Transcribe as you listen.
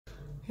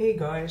Hey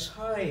guys,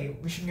 hi.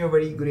 Wishing you a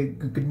very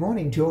good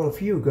morning to all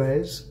of you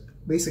guys.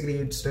 Basically,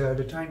 it's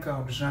the time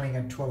count is running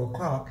at 12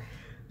 o'clock,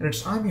 and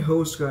I'm your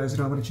host, guys.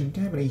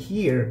 Chintamani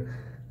here,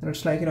 and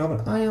it's like I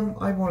want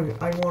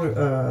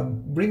to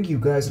bring you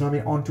guys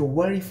onto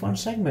a very fun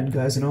segment,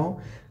 guys. And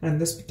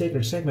this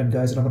particular segment,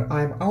 guys,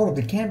 I'm out of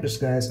the campus,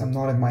 guys. I'm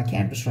not at my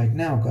campus right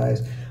now,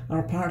 guys. I'm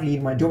apparently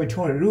in my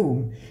dormitory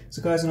room.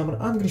 So, guys, I'm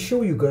going to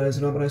show you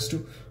guys, as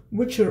to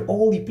which are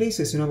all the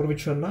places,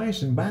 which are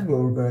nice in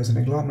Bangalore, guys, in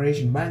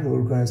Agglomeration,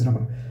 Bangalore, guys,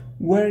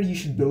 where you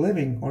should be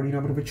living, or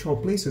which all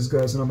places,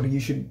 guys, you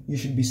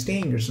should be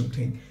staying or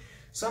something.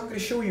 So I'm going to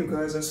show you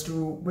guys as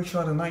to which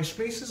are the nice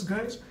places,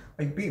 guys.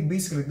 Like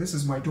basically, this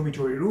is my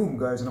dormitory room,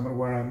 guys,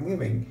 where I'm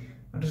living,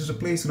 and this is a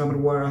place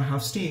where I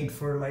have stayed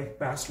for like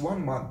past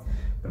 1 month.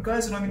 But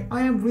guys,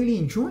 I am really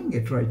enjoying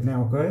it right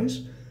now,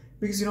 guys,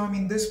 because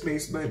this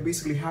place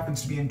basically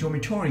happens to be a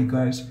dormitory,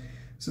 guys.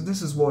 So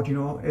this is what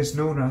is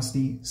known as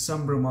the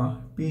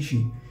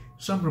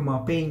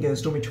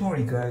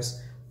SambramaPaying-GuestDormitory,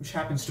 guys, which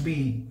happens to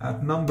be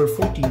at number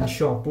 14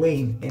 Shop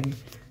Lane in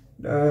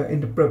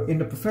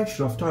the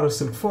Prefecture of Tata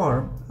Silk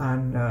Farm,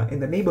 and in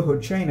the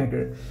neighborhood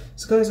Jayanagar.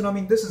 So guys,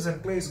 this is a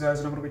place,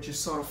 guys, which is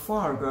sort of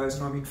far, guys,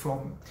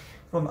 from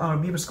our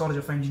B.M.S College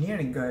of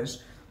Engineering,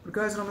 guys. But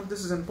guys,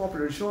 this is a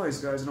popular choice,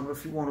 guys.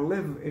 If you want to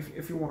live,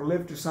 if you want to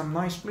live to some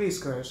nice place,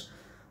 guys.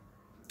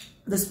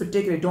 This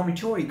particular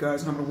dormitory,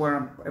 guys,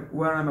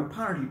 where I'm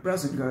apparently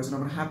present, guys,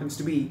 happens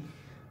to be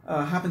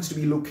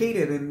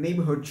located in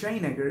neighborhood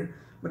Jayanagar,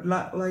 but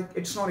like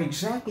it's not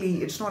exactly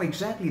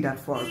that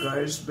far,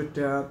 guys, but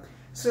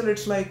still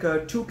it's like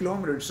 2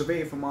 kilometers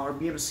away from our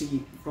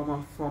BMSCE from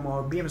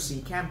our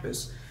BMSCE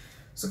campus.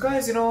 So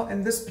guys,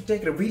 in this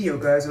particular video,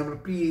 guys,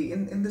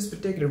 in this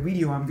particular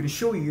video, I'm going to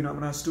show you,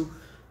 as to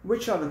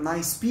which are the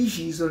nice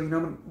species, or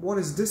what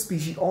is this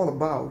species all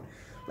about.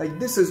 Like,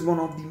 this is one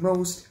of the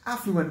most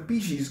affluent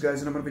species,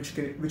 guys, which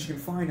you can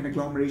find in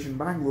Agglomeration,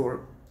 Bangalore,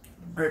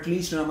 or at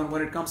least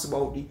when it comes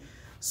about the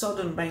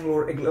southern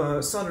Bangalore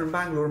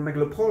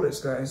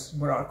Megalopolis, guys,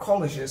 where our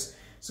college is.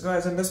 So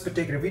guys, in this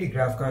particular video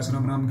graph, guys,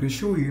 I'm going to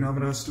show you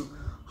as to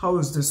how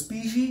is the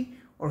species,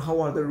 or how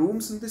are the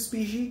rooms in this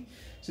species.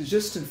 So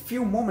just in a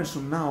few moments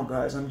from now,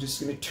 guys, I'm just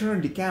going to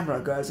turn the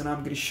camera, guys, and I'm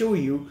going to show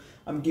you,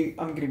 I'm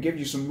going to give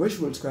you some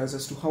visuals, guys,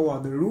 as to how are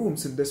the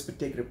rooms in this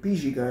particular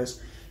species,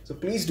 guys. So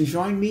please do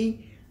join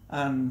me,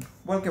 and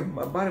welcome.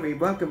 By the way,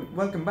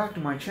 welcome back to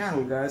my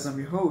channel, guys. I'm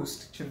your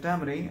host,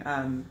 Chintamani,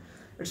 and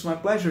it's my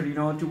pleasure,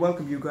 to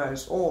welcome you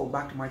guys all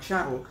back to my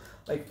channel.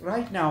 Like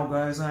right now,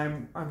 guys,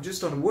 I'm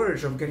just on the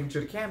verge of getting to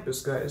the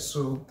campus, guys.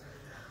 So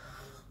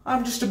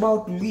I'm just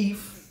about to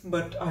leave,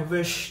 but I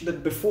wish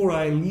that before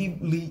I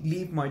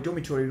leave my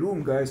dormitory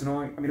room, guys,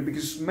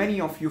 because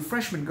many of you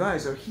freshmen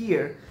guys are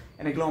here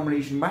in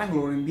Agglomeration,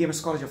 Bangalore, in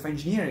B.M.S College of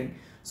Engineering.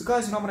 So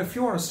guys, if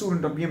you are a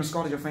student of B.M.S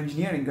College of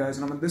Engineering, guys,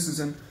 this is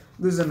a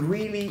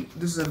really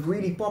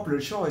popular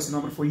choice,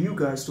 for you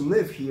guys to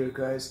live here,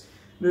 guys.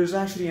 This is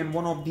actually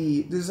one of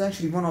the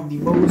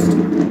most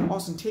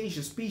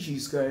ostentatious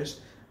species, guys,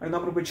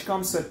 which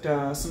comes at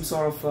some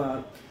sort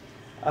of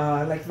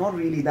like not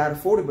really that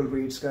affordable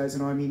rates, guys.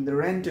 The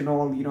rent and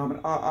all.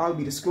 I'll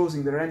be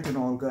disclosing the rent and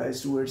all,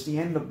 guys, towards the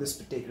end of this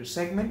particular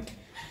segment.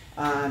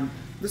 And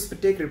this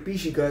particular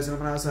species, guys,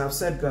 as I've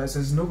said, guys,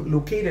 is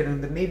located in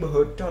the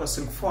neighborhood Tata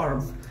Silk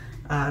Farm.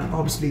 And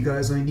obviously,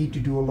 guys, I need to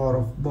do a lot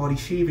of body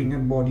shaving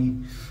and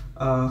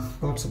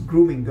lots of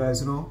grooming,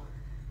 guys,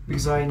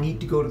 because I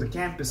need to go to the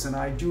campus, and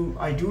I do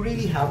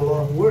really have a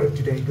lot of work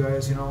today,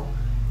 guys, in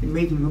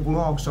making the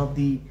vlogs of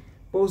the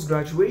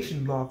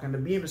post-graduation block and the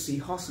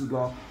BMSCE hostel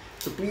block.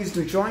 So please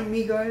do join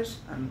me, guys,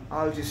 and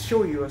I'll just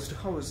show you as to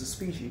how is the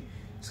species.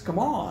 So come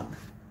on.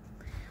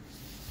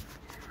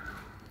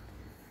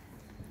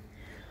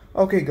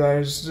 Okay,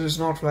 guys, this is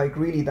not like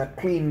really that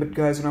clean, but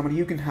guys,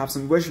 you can have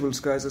some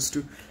visuals, guys,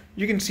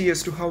 you can see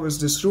as to how is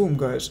this room,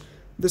 guys.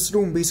 This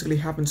room basically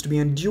happens to be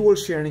a dual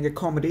sharing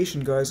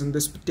accommodation, guys, in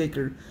this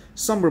particular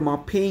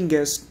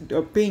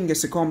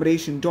SambramaPaying-Guest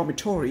Accommodation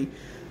dormitory.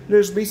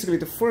 There's basically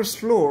the first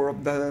floor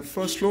of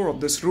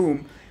this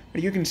room,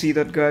 and you can see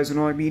that, guys,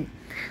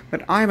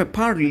 that I am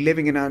apparently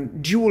living in a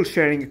dual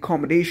sharing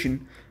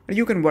accommodation, and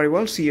you can very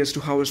well see as to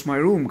how is my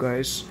room,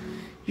 guys.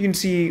 You can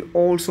see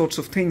all sorts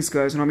of things,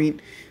 guys,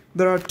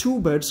 there are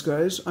 2 beds,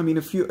 guys.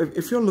 If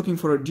you're looking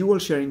for a dual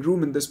sharing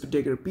room in this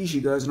particular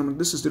species, guys,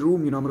 this is the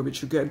room,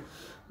 which you get.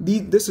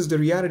 This is the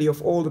reality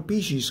of all the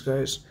species,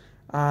 guys,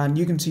 and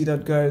you can see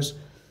that, guys.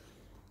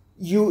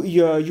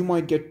 You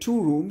might get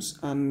 2 rooms,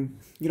 and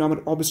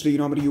obviously,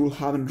 you will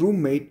have a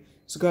roommate.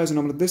 So, guys,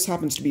 this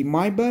happens to be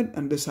my bed,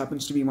 and this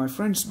happens to be my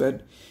friend's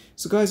bed.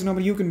 So, guys,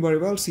 you can very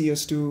well see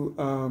as to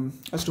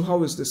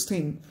how is this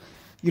thing.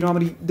 They are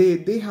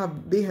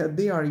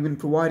even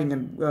providing a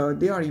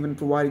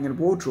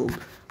wardrobe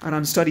and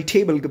a study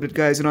table, but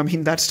guys,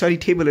 that study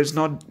table is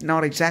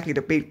not exactly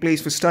the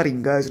place for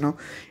studying, guys.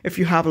 If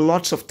you have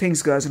lots of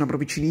things, guys,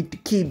 which you need to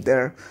keep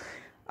there,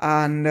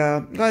 and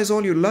guys,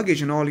 all your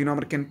luggage and all,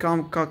 can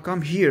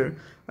come here.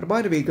 And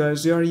by the way,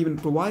 guys, they are even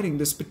providing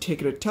this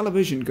particular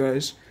television,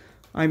 guys.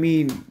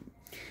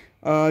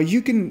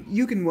 you can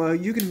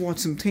watch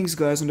some things,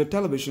 guys, on the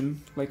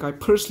television. Like, I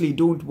personally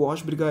don't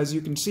watch, but guys,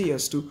 you can see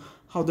as to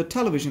how the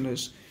television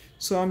is.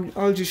 So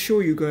I'll just show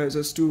you guys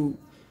as to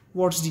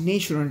what's the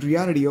nature and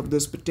reality of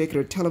this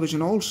particular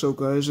television also,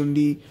 guys, and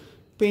the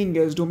paying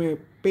guest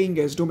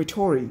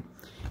dormitory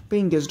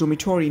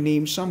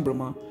named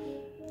SambramaPaying.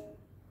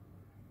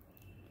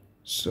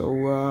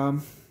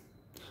 So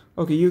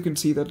okay, you can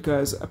see that,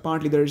 guys.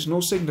 Apparently there is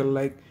no signal.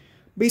 Like,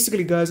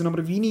 basically, guys,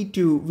 we need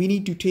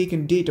to take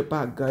in data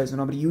pack, guys.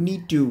 You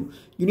need to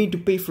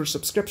pay for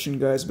subscription,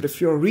 guys. But if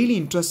you're really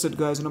interested,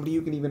 guys,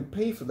 you can even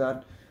pay for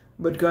that.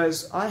 But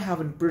guys, I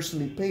haven't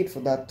personally paid for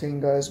that thing,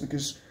 guys,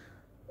 because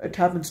it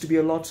happens to be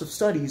a lots of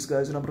studies,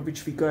 guys,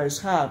 which we guys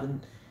have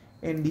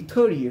in the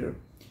third year.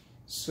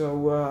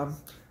 So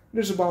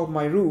this is about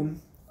my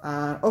room.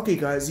 Okay,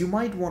 guys, you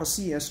might want to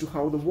see as to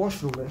how the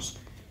washroom is.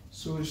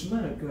 So just a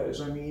minute, guys.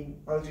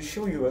 I'll just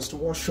show you as to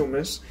washroom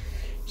is.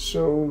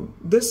 So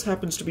this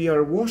happens to be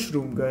our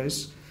washroom,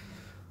 guys.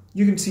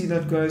 You can see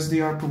that, guys,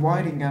 they are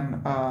providing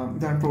an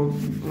very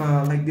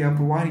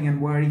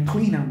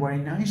clean and very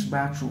nice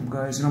bathroom,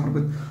 guys.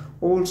 With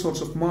all sorts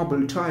of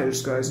marble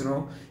tiles, guys.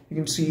 You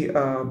can see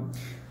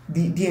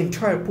the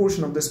entire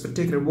portion of this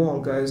particular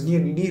wall, guys.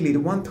 Nearly the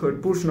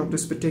 1/3 portion of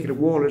this particular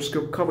wall is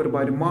covered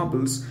by the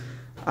marbles,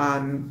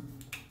 and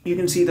you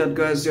can see that,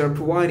 guys, they are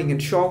providing a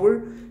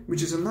shower,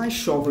 which is a nice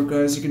shower,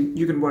 guys.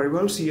 You can very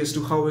well see as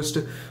to how is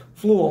the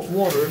flow of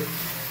water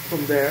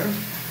from there.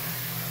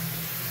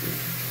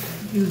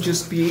 You'll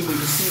just be able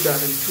to see that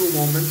in 2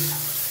 moments.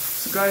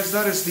 So, guys,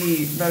 that is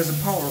the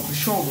power of the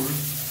shower.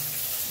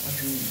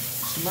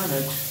 Just a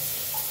minute.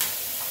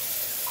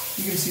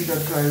 You can see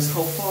that, guys,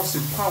 how fast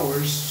it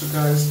powers. So,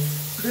 guys,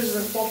 this is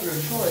a popular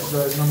choice,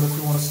 guys. If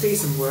you want to stay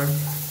somewhere,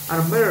 and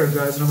a mirror,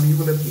 guys. You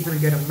will even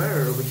get a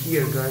mirror over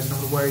here, guys.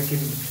 Where you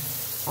can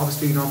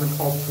obviously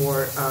opt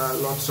for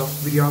lots of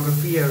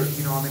videography, or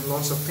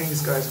lots of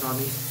things, guys.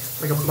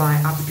 Like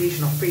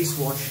application of face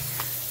wash,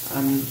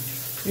 and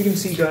you can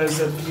see, guys,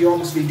 that we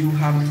obviously do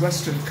have a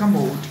western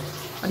commode,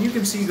 and you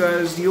can see,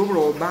 guys, the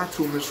overall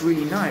bathroom is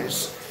really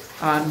nice,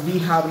 and we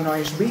have a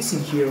nice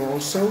basin here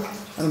also,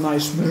 and a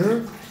nice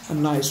mirror,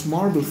 and nice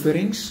marble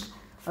fittings.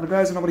 And,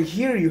 guys,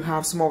 here you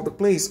have some of the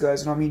place,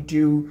 guys.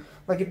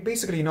 It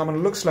basically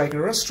looks like a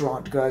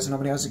restaurant, guys.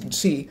 As you can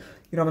see,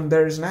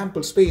 there is an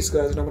ample space,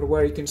 guys,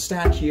 where you can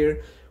stand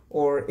here.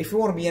 Or if you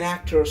want to be an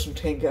actor or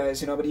something,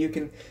 guys, but you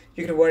can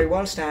very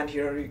well stand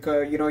here. You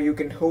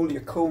can hold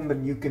your comb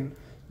and you can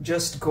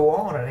just go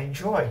on and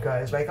enjoy,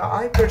 guys. Like,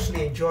 I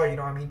personally enjoy,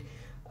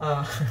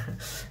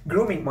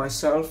 grooming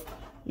myself.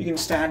 You can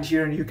stand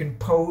here and you can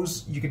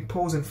pose. You can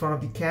pose in front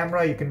of the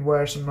camera. You can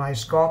wear some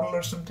nice goggle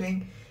or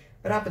something.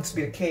 That happens to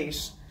be the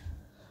case.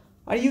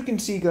 And you can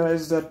see,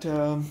 guys, that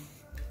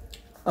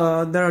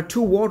there are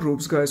 2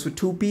 wardrobes, guys, for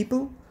 2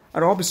 people.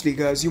 And obviously,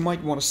 guys, you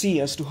might want to see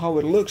as to how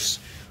it looks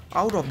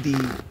out of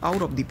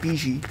the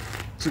PG.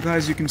 So,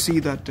 guys, you can see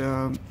that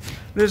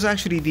this is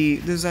actually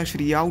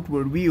the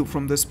outward view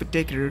from this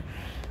particular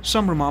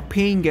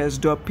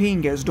SambramaPaying-Guest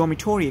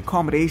Dormitory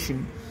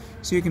Accommodation.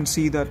 So you can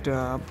see that,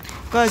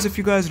 guys, if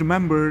you guys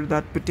remember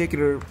that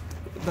particular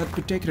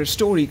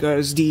story,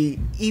 guys, the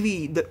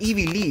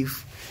EV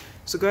leaf.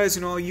 So, guys,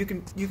 you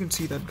can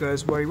see that,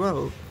 guys, very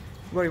well.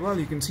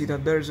 You can see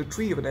that there is a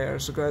tree over there.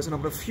 So, guys,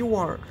 if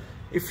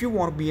you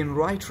want to be a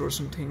writer or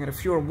something, and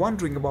if you're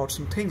wondering about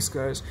some things,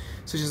 guys,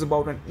 such as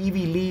about an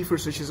EV leaf, or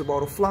such as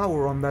about a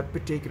flower on that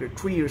particular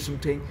tree or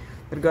something,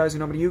 then, guys,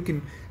 you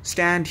can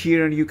stand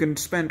here and you can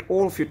spend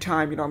all of your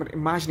time,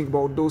 imagining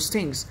about those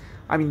things.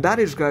 That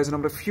is, guys,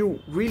 if you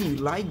really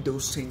like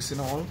those things and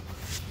all.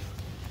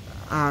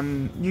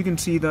 And you can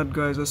see that,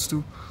 guys, as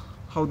to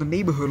how the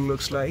neighborhood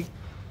looks like.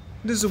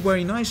 This is a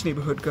very nice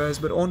neighborhood, guys,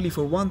 but only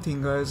for one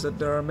thing, guys, that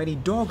there are many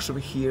dogs over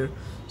here.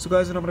 So,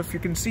 guys, if you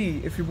can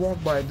see, if you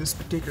walk by this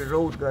particular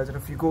road, guys, and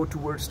if you go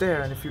towards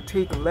there, and if you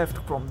take a left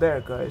from there,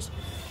 guys,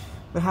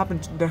 there happen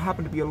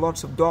to be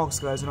lots of dogs,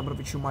 guys,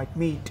 which you might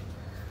meet.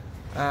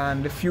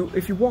 And if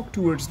you walk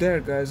towards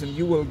there, guys, and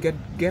you will get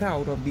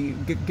out at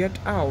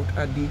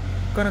the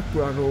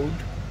Kanakpura road,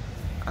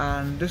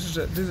 and this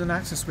is an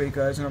access way,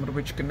 guys,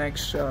 which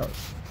connects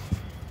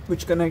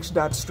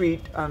that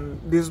street, and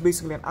this is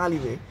basically an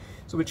alleyway.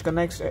 So which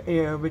connects,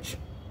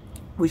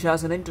 which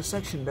has an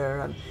intersection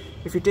there, and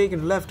if you take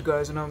in left,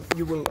 guys,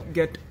 you will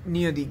get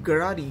near the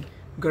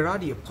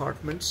Garadi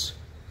apartments.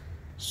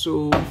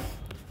 So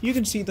you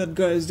can see that,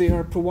 guys, they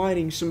are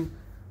providing some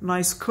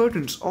nice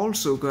curtains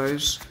also,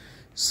 guys.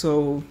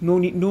 So no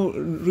need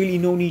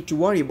to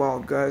worry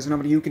about, guys.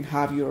 You can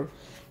have your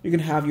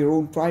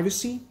own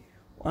privacy,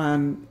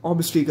 and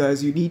obviously,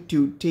 guys, you need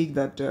to take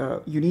that.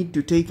 You need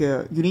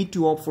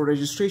to opt for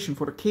registration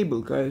for a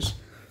cable, guys.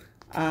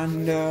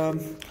 And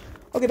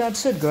okay,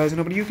 that's it, guys.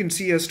 You can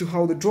see as to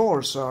how the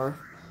drawers are.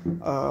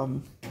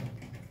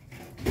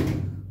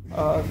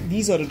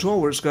 These are the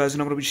drawers, guys,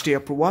 which they are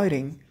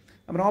providing.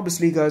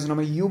 Obviously, guys,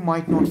 you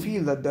might not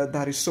feel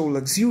that is so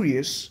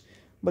luxurious,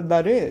 but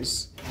that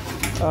is.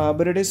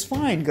 But it is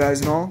fine,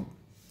 guys. And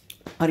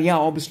yeah,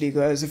 obviously,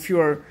 guys, if you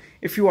are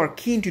if you are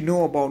keen to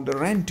know about the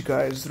rent,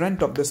 guys,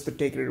 rent of this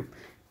particular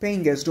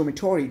paying guest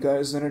dormitory,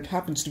 guys, then it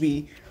happens to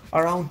be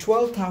around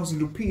 12,000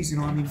 rupees,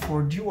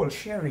 for dual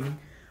sharing.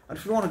 And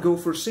if you want to go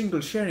for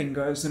single sharing,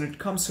 guys, then it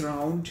comes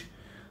around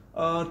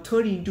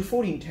 13 to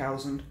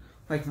 14,000.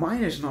 Like,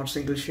 mine is not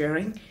single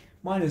sharing,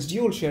 mine is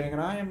dual sharing,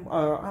 and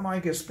I'm I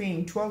guess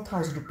paying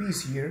 12,000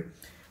 rupees here,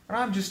 and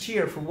I'm just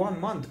here for 1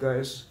 month,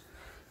 guys.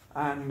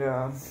 And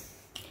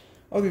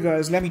okay,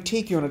 guys, let me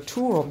take you on a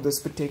tour of this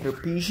particular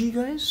PG,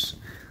 guys.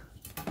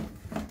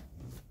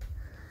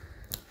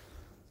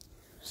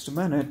 Just a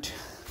minute.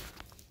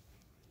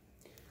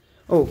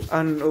 Oh,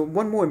 and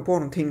one more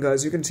important thing,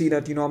 guys. You can see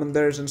that,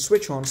 there's a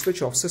switch on,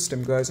 switch off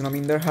system, guys.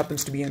 And there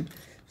happens to be a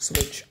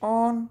switch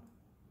on,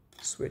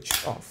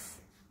 switch off,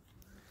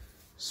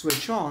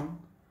 switch on,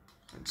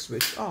 and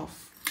switch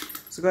off.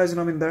 So, guys,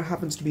 there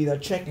happens to be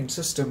that check-in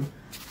system.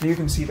 And you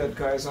can see that,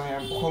 guys, I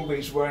am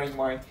always wearing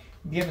my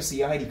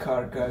BMSCE ID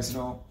card, guys,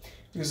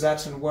 because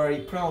that's a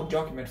very proud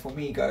document for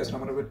me, guys.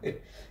 And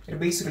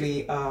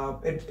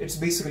it's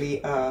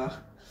basically a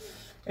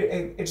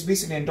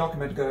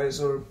document, guys,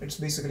 or it's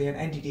basically an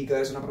entity,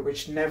 guys,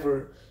 which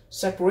never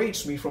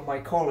separates me from my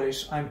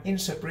college. I'm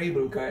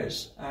inseparable,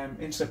 guys. I'm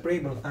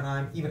inseparable, and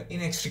I'm even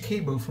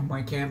inextricable from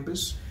my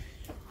campus.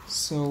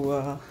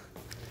 So,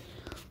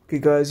 okay,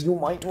 guys, you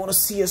might want to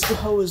see as to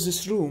how is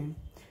this room,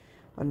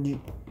 and you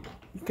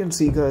can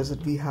see, guys,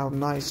 that we have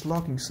nice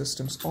locking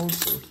systems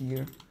also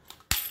here.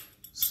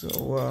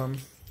 So,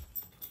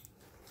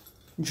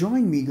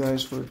 join me,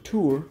 guys, for a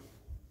tour.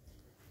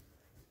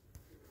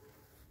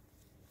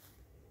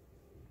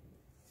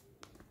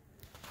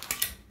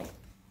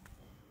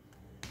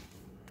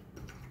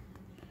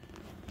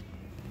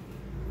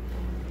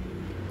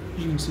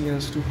 You can see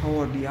as to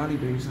how are the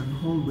alleyways and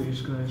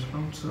hallways, guys,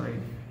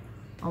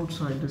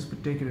 outside this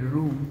particular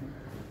room.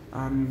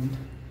 And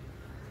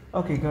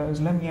okay, guys,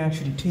 let me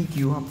actually take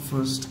you up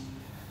first.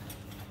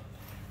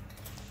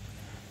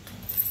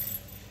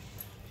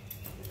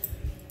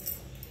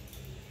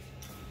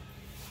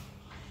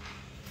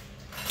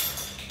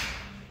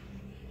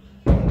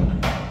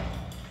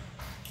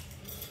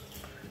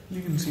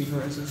 You can see,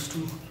 guys, as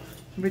to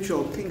which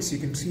all things you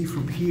can see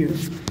from here.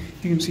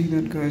 You can see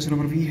that, guys,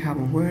 we have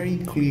a very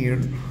clear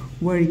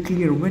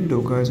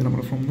window, guys,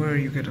 from where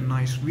you get a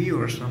nice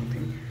view or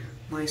something.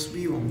 Nice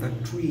view of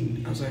that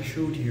tree, as I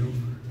showed you.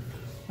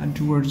 And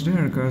towards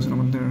there, guys,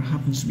 there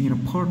happens to be an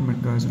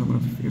apartment, guys,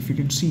 if you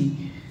can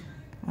see.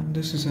 And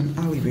this is an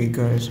alleyway,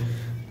 guys.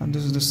 And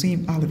this is the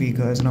same alleyway,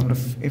 guys,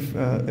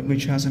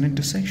 which has an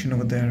intersection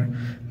over there.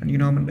 And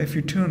if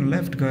you turn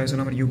left, guys,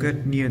 you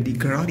get near the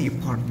karate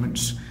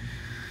apartments.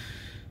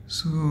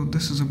 So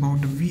this is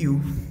about the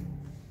view.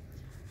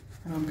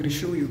 And I'm going to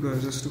show you,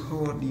 guys, as to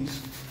how are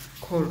these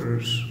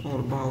corridors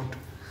all about.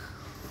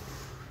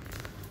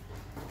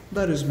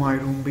 That is my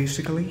room,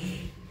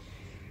 basically.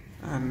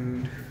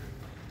 And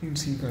you can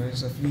see,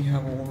 guys, that we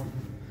have all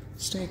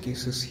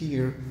staircases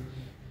here.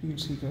 You can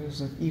see, guys,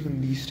 that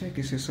even these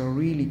staircases are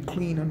really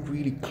clean and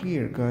really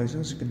clear, guys.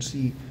 As you can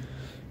see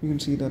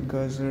that,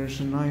 guys, there's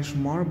a nice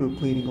marble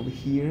plating over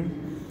here.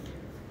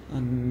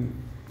 And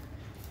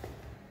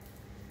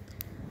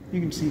you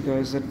can see,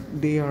 guys, that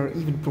they are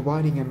even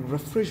providing a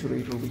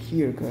refrigerator over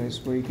here, guys,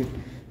 where you can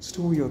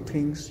store your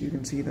things. You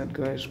can see that,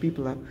 guys,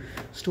 people have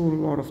stored a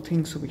lot of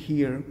things over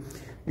here.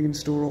 You can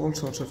store all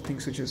sorts of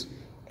things, such as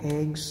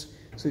eggs,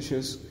 such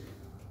as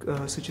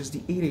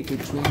the aerated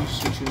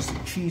drinks, such as the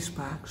cheese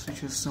packs,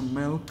 such as some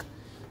milk,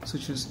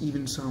 such as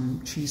even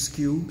some cheese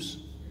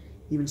cubes,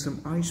 even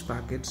some ice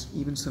packets,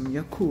 even some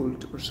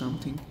Yakult or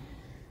something.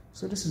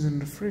 So this is a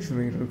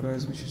refrigerator,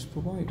 guys, which is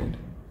provided.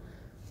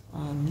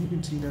 And you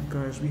can see that,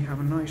 guys, we have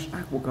a nice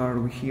aquaguard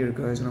over here,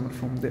 guys,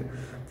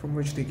 from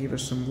which they give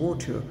us some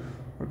water.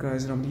 Or,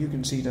 guys, you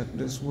can see that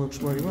this works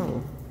very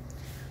well.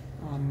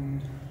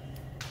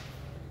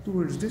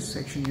 Towards this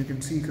section, you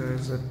can see,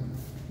 guys, that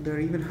there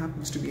even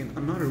happens to be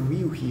another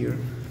view here,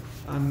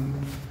 and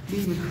they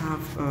even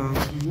have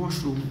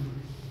washroom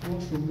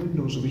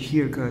windows over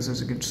here, guys,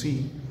 as you can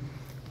see.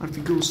 And if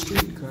you go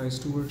straight, guys,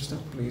 towards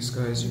that place,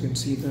 guys, you can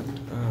see that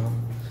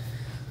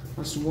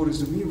as to what is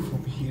the view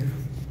from here.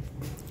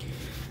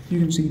 You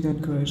can see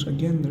that, guys,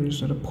 again there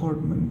is an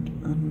apartment,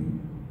 and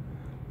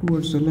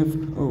towards the left,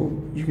 oh,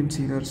 you can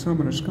see that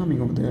someone is coming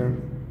over there.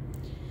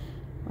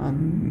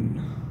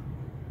 And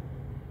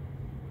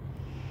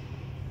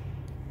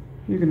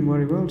you can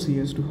very well see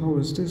as to how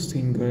is this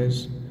thing,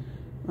 guys.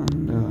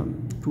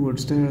 And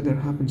towards there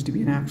happens to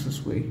be an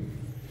access way.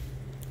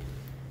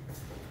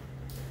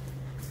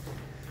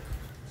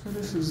 So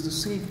this is the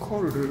same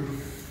corridor,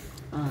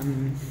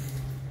 and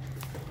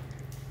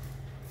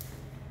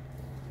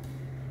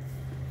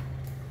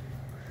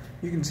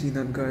you can see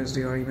that, guys,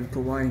 they are even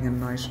providing a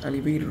nice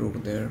elevator over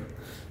there.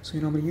 So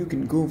you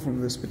can go from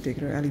this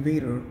particular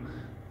elevator,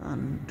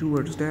 and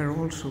towards there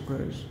also,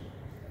 guys,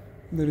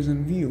 there is a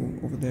view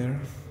over there.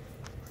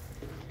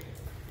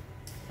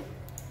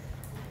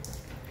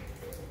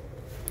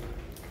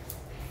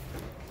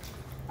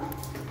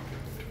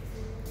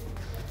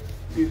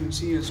 You can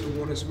see as to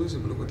what is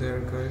visible over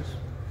there, guys.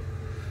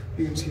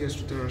 You can see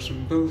as there are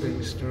some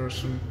buildings, there are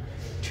some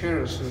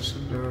terraces,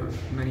 and there are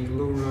many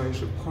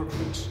low-rise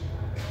apartments,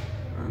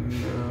 and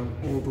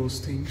all those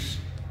things.